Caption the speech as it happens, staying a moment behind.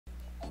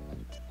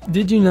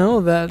Did you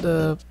know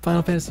that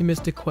Final Fantasy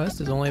Mystic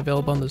Quest is only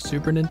available on the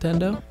Super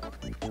Nintendo?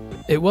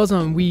 It was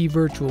on Wii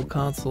Virtual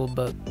Console,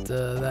 but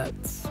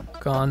that's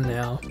gone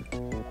now.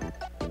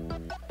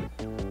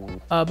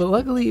 But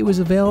luckily it was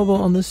available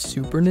on the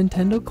Super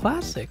Nintendo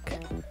Classic.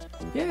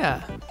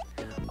 Yeah.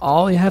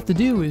 All you have to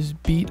do is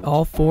beat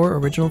all 4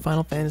 original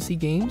Final Fantasy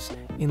games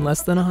in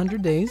less than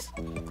 100 days,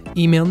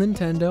 email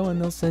Nintendo,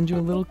 and they'll send you a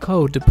little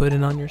code to put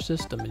in on your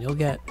system, and you'll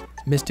get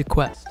Mystic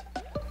Quest.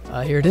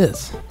 Here it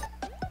is.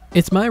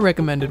 It's my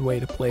recommended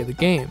way to play the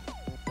game.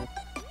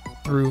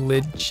 Through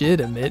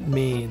legitimate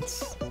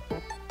means.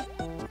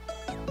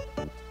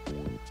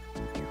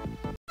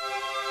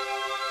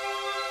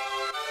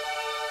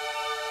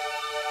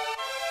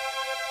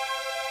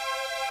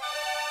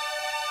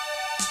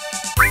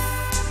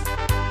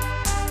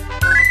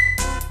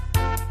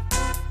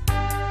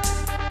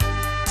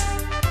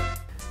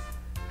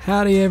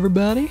 Howdy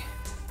everybody.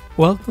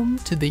 Welcome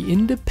to the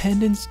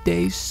Independence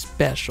Day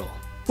special.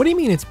 What do you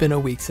mean it's been a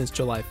week since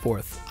July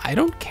 4th? I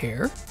don't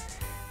care.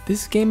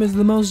 This game is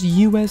the most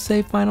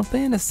USA Final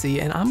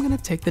Fantasy, and I'm going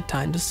to take the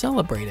time to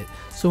celebrate it,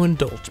 so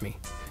indulge me.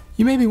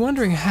 You may be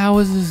wondering, how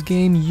is this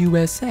game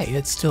USA?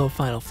 It's still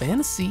Final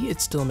Fantasy,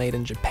 it's still made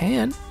in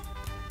Japan.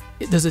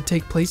 Does it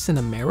take place in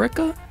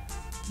America?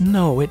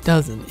 No, it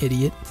doesn't,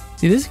 idiot.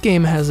 See, this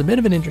game has a bit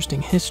of an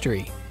interesting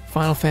history.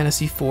 Final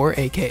Fantasy IV,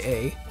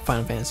 aka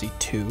Final Fantasy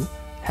II,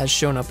 has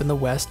shown up in the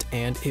West,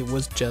 and it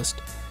was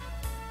just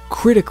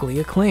critically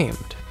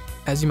acclaimed,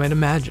 as you might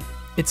imagine.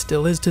 It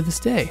still is to this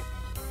day.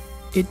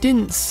 It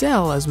didn't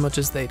sell as much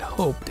as they'd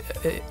hoped,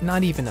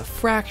 not even a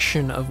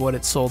fraction of what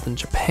it sold in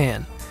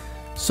Japan.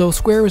 So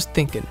Square was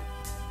thinking,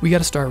 we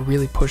gotta start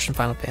really pushing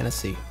Final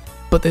Fantasy.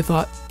 But they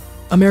thought,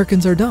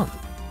 Americans are dumb.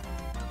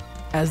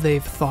 As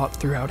they've thought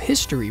throughout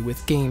history,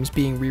 with games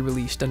being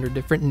re-released under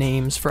different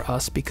names for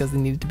us because they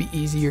needed to be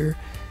easier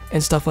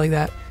and stuff like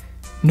that,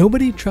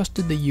 nobody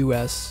trusted the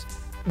US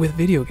with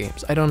video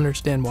games. I don't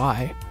understand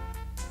why.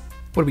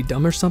 What, are we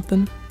dumb or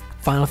something?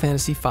 Final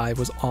Fantasy V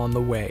was on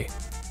the way.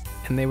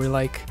 And they were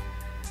like,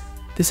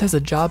 this has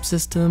a job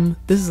system,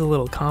 this is a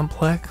little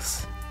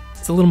complex,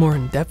 it's a little more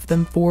in-depth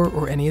than 4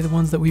 or any of the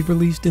ones that we've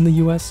released in the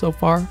US so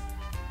far.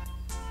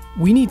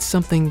 We need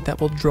something that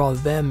will draw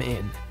them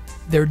in,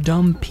 their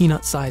dumb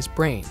peanut-sized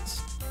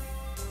brains.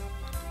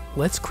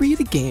 Let's create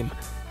a game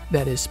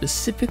that is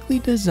specifically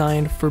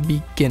designed for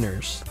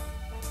beginners.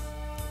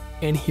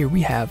 And here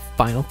we have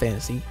Final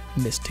Fantasy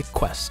Mystic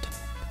Quest.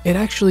 It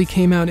actually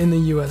came out in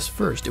the US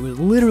first. It was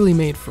literally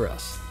made for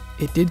us.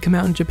 It did come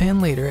out in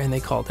Japan later, and they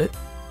called it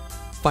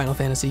Final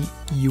Fantasy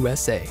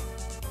USA.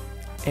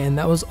 And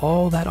that was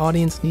all that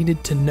audience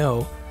needed to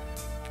know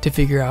to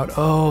figure out,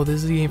 oh,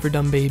 this is a game for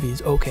dumb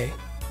babies. Okay,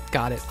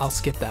 got it, I'll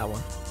skip that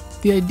one.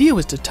 The idea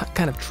was to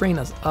kind of train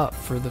us up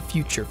for the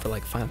future, for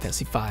like Final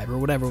Fantasy V or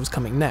whatever was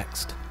coming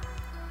next.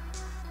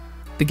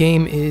 The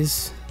game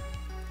is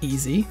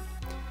easy.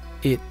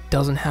 It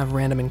doesn't have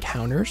random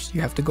encounters.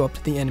 You have to go up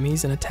to the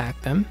enemies and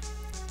attack them.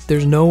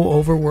 There's no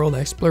overworld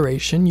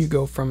exploration. You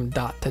go from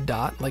dot to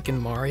dot like in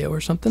Mario or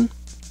something.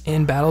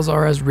 And battles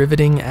are as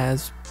riveting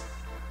as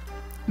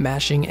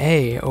mashing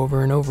A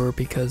over and over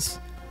because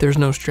there's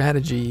no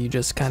strategy. You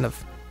just kind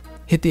of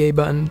hit the A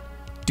button,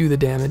 do the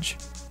damage,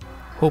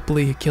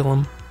 hopefully you kill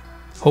them.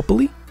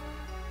 Hopefully?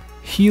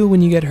 Heal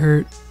when you get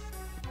hurt.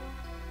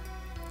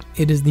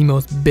 It is the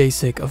most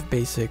basic of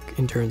basic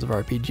in terms of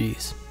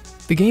RPGs.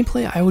 The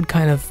gameplay I would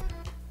kind of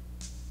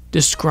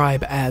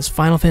describe as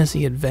Final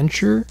Fantasy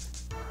Adventure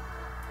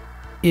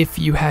if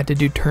you had to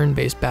do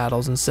turn-based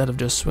battles instead of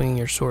just swinging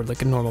your sword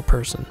like a normal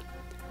person.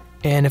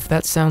 And if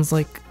that sounds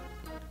like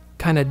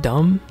kind of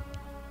dumb,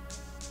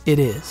 it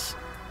is.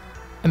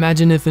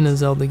 Imagine if in a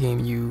Zelda game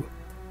you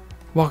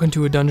walk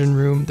into a dungeon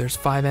room, there's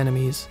 5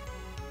 enemies,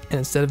 and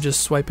instead of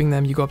just swiping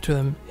them, you go up to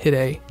them, hit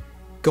A,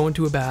 go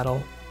into a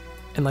battle,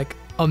 and like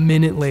a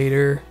minute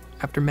later,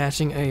 after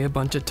mashing A a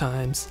bunch of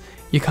times,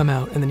 you come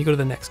out and then you go to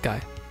the next guy.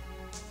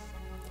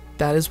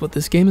 That is what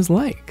this game is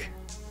like.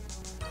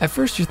 At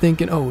first you're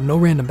thinking, oh, no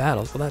random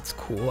battles. Well, that's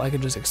cool. I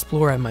can just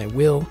explore at my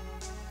will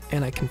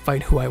and I can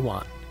fight who I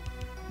want.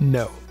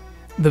 No.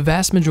 The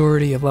vast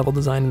majority of level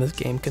design in this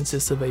game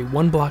consists of a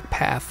 1-block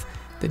path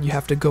that you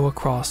have to go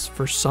across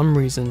for some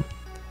reason,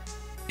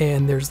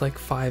 and there's like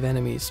 5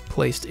 enemies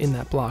placed in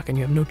that block and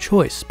you have no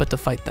choice but to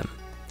fight them.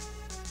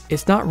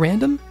 It's not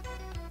random,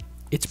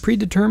 it's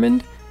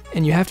predetermined,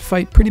 and you have to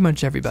fight pretty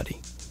much everybody.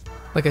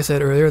 Like I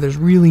said earlier, there's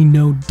really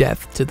no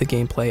depth to the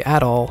gameplay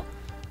at all.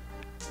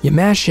 You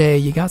mash A,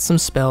 you got some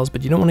spells,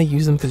 but you don't want to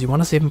use them because you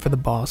want to save them for the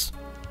boss.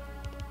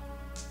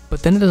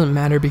 But then it doesn't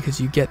matter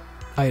because you get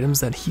items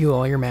that heal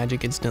all your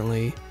magic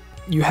instantly.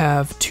 You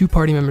have 2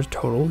 party members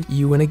total,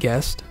 you and a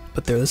guest,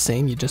 but they're the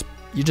same. You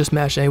just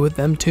mash A with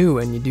them too,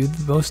 and you do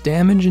the most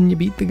damage and you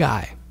beat the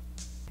guy.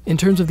 In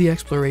terms of the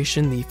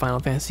exploration, the Final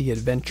Fantasy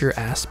Adventure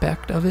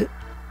aspect of it,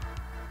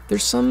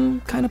 there's some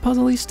kind of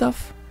puzzly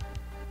stuff.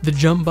 The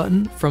jump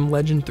button from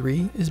Legend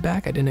 3 is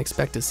back. I didn't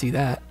expect to see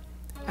that.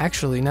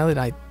 Actually, now that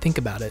I think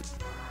about it,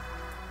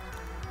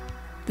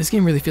 this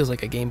game really feels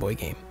like a Game Boy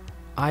game.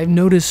 I've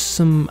noticed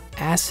some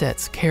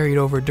assets carried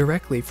over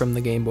directly from the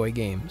Game Boy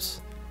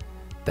games.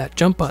 That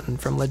jump button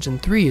from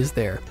Legend 3 is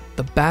there.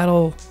 The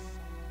battle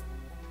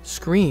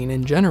screen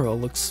in general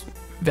looks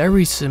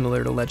very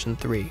similar to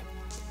Legend 3. It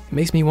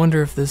makes me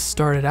wonder if this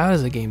started out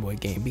as a Game Boy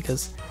game,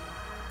 because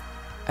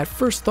at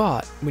first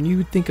thought, when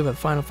you think of a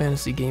Final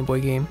Fantasy Game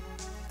Boy game,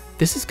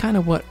 this is kind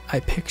of what I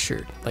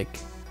pictured, like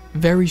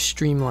very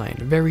streamlined,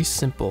 very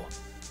simple,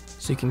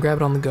 so you can grab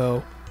it on the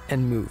go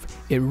and move.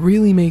 It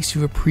really makes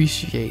you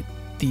appreciate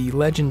the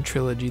Legend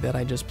trilogy that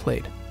I just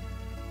played,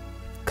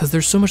 because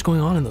there's so much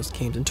going on in those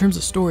games in terms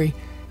of story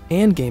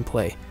and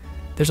gameplay.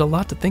 There's a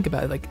lot to think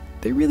about. Like,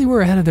 they really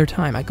were ahead of their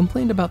time. I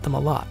complained about them a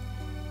lot,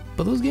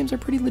 but those games are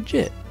pretty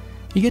legit.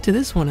 You get to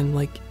this one and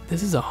like,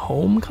 this is a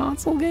home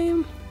console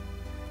game?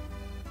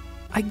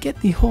 I get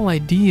the whole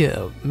idea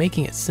of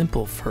making it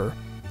simple for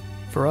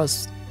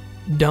us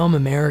dumb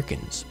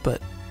Americans,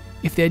 but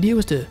if the idea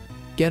was to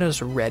get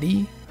us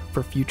ready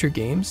for future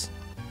games,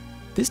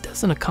 this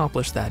doesn't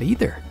accomplish that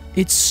either.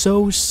 It's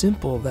so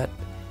simple that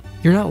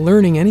you're not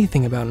learning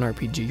anything about an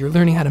RPG, you're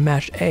learning how to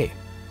mash A.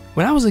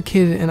 When I was a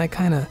kid and I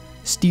kind of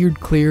steered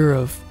clear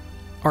of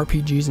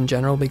RPGs in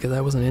general because I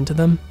wasn't into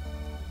them,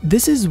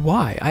 this is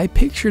why I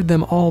pictured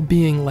them all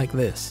being like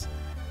this.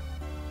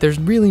 There's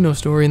really no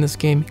story in this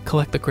game.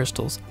 Collect the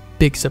crystals.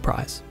 Big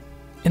surprise.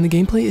 And the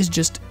gameplay is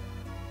just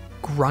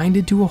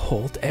grinded to a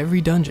halt.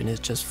 Every dungeon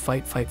is just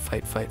fight, fight,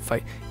 fight, fight,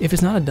 fight. If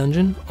it's not a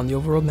dungeon on the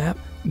overworld map,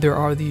 there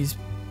are these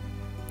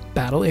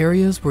battle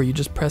areas where you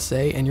just press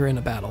A and you're in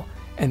a battle.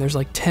 And there's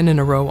like 10 in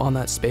a row on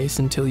that space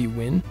until you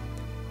win.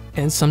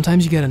 And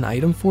sometimes you get an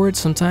item for it.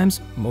 Sometimes,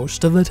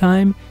 most of the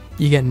time,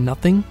 you get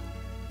nothing.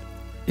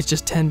 It's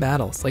just 10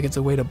 battles. Like, it's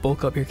a way to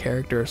bulk up your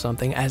character or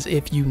something, as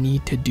if you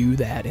need to do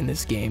that in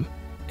this game.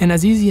 And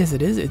as easy as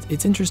it is,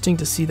 it's interesting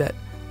to see that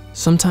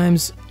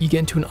sometimes you get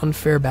into an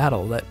unfair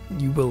battle that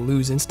you will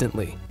lose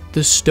instantly.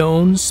 The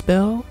stone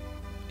spell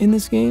in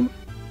this game,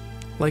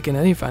 like in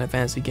any Final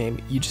Fantasy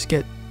game, you just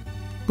get,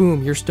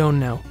 boom, you're stoned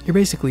now. You're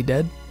basically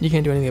dead. You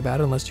can't do anything about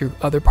it unless your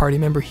other party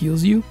member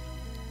heals you.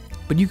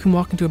 But you can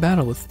walk into a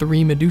battle with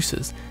 3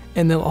 Medusas,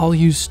 and they'll all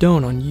use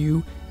stone on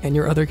you and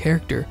your other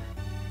character.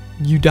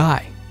 You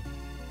die.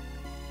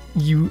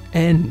 You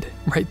end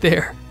right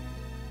there.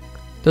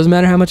 Doesn't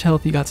matter how much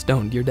health you got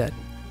stoned, you're dead.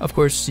 Of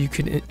course, you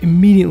could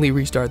immediately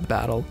restart the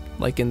battle,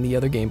 like in the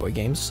other Game Boy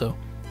games, so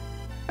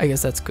I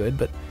guess that's good,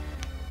 but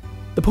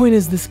the point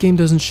is, this game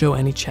doesn't show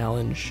any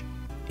challenge.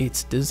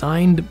 It's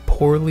designed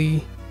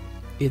poorly,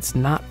 it's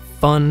not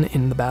fun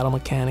in the battle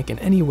mechanic in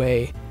any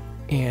way,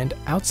 and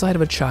outside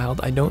of a child,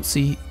 I don't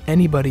see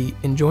anybody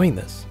enjoying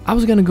this. I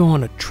was gonna go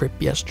on a trip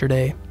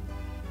yesterday.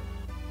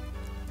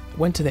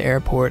 Went to the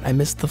airport, I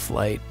missed the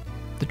flight,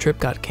 the trip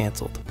got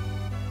canceled.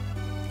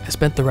 I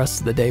spent the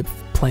rest of the day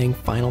playing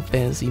Final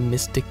Fantasy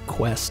Mystic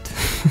Quest.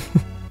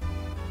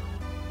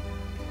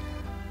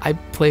 I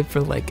played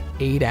for like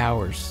 8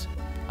 hours.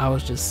 I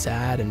was just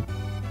sad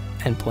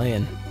and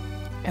playing,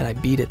 and I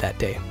beat it that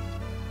day.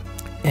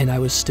 And I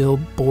was still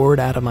bored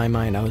out of my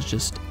mind. I was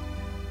just...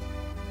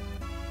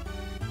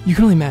 You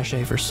can only mash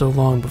A for so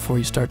long before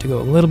you start to go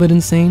a little bit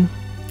insane.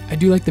 I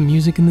do like the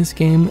music in this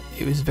game.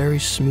 It was very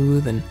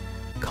smooth and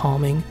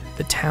calming.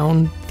 The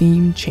town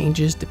theme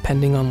changes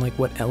depending on like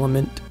what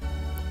element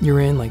you're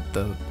in. Like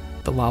the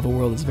lava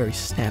world is very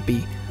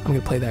snappy. I'm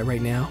gonna play that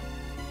right now.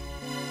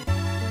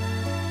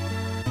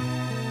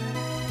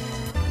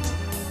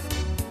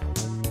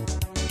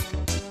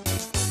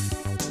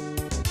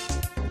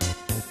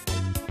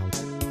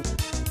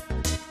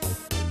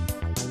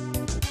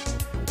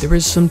 There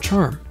is some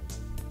charm.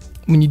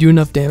 When you do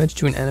enough damage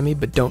to an enemy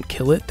but don't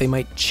kill it, they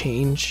might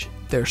change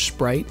their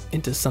sprite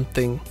into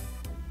something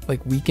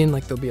like weakened,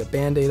 like there'll be a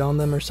band-aid on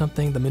them or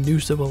something. The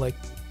Medusa will like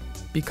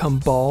become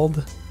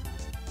bald,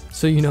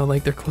 so you know,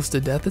 like they're close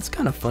to death. It's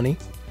kind of funny.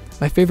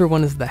 My favorite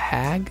one is the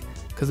Hag,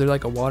 because they're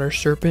like a water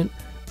serpent,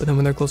 but then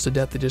when they're close to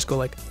death they just go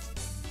like,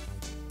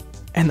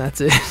 and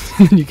that's it.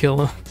 And then you kill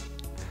them.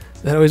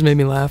 That always made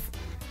me laugh.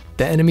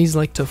 The enemies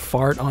like to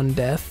fart on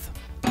death.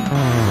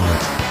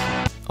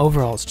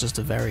 Overall, it's just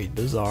a very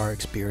bizarre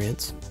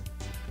experience.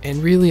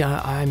 And really,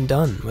 I'm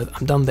done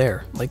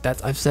there. Like,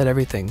 that's, I've said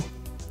everything.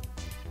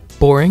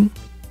 Boring.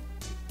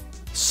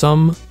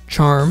 Some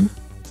charm.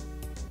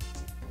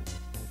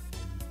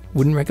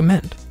 Wouldn't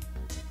recommend.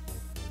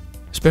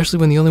 Especially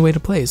when the only way to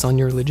play is on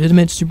your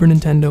legitimate Super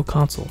Nintendo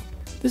console.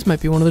 This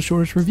might be one of the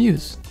shortest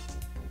reviews.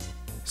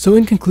 So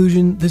in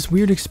conclusion, this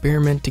weird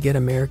experiment to get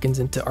Americans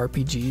into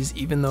RPGs,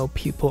 even though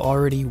people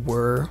already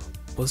were,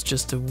 was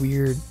just a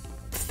weird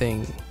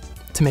thing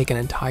to make an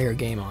entire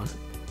game on.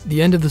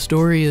 The end of the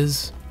story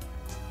is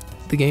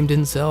the game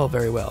didn't sell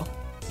very well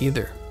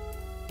either.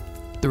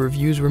 The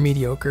reviews were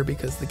mediocre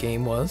because the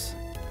game was.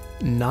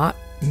 Not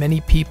many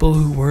people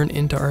who weren't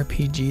into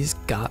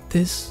RPGs got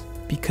this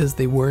because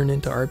they weren't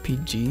into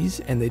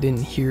RPGs and they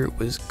didn't hear it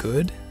was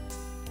good.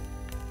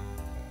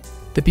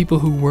 The people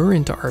who were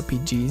into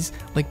RPGs,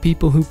 like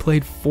people who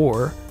played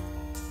 4,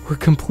 were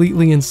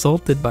completely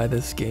insulted by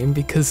this game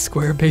because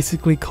Square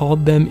basically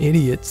called them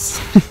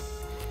idiots.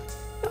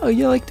 Oh,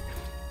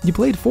 You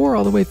played 4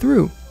 all the way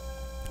through.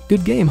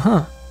 Good game,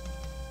 huh?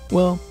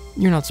 Well,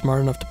 you're not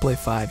smart enough to play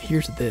 5.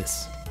 Here's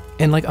this.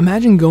 And like,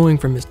 imagine going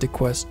from Mystic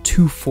Quest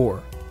to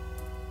 4.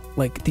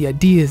 Like, the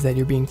idea is that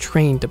you're being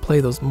trained to play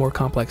those more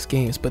complex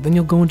games, but then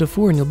you'll go into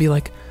 4 and you'll be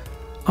like,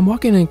 I'm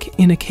walking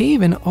in a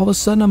cave and all of a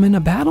sudden I'm in a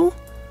battle?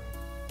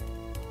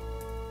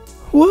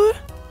 What?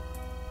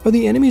 Are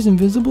the enemies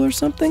invisible or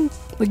something?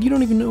 Like, you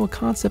don't even know a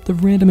concept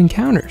of random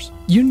encounters.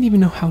 You don't even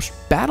know how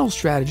battle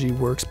strategy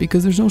works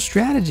because there's no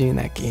strategy in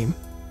that game.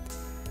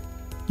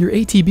 Your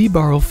ATB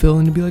bar will fill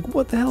and you'll be like,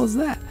 what the hell is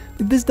that?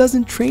 Like, this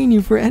doesn't train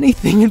you for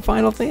anything in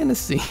Final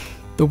Fantasy.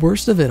 The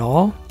worst of it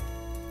all,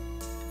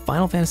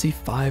 Final Fantasy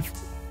V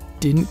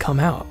didn't come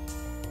out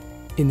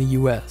in the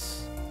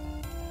US.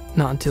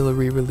 Not until a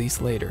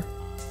re-release later.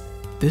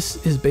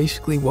 This is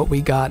basically what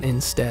we got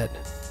instead.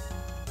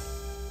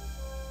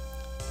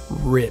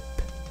 RIP.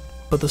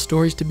 But the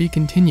story's to be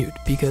continued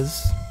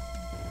because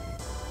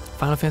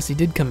Final Fantasy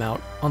did come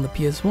out on the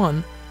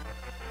PS1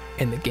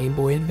 and the Game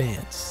Boy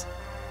Advance.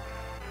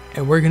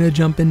 And we're gonna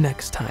jump in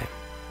next time.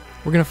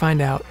 We're gonna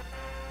find out,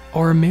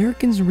 are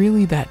Americans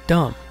really that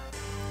dumb?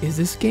 Is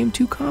this game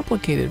too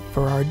complicated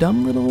for our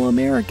dumb little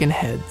American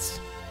heads?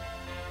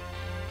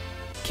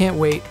 Can't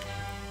wait.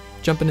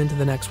 Jumping into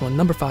the next one,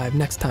 number 5,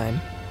 next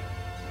time.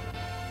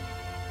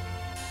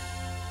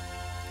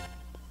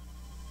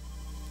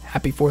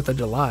 Happy 4th of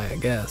July, I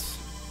guess.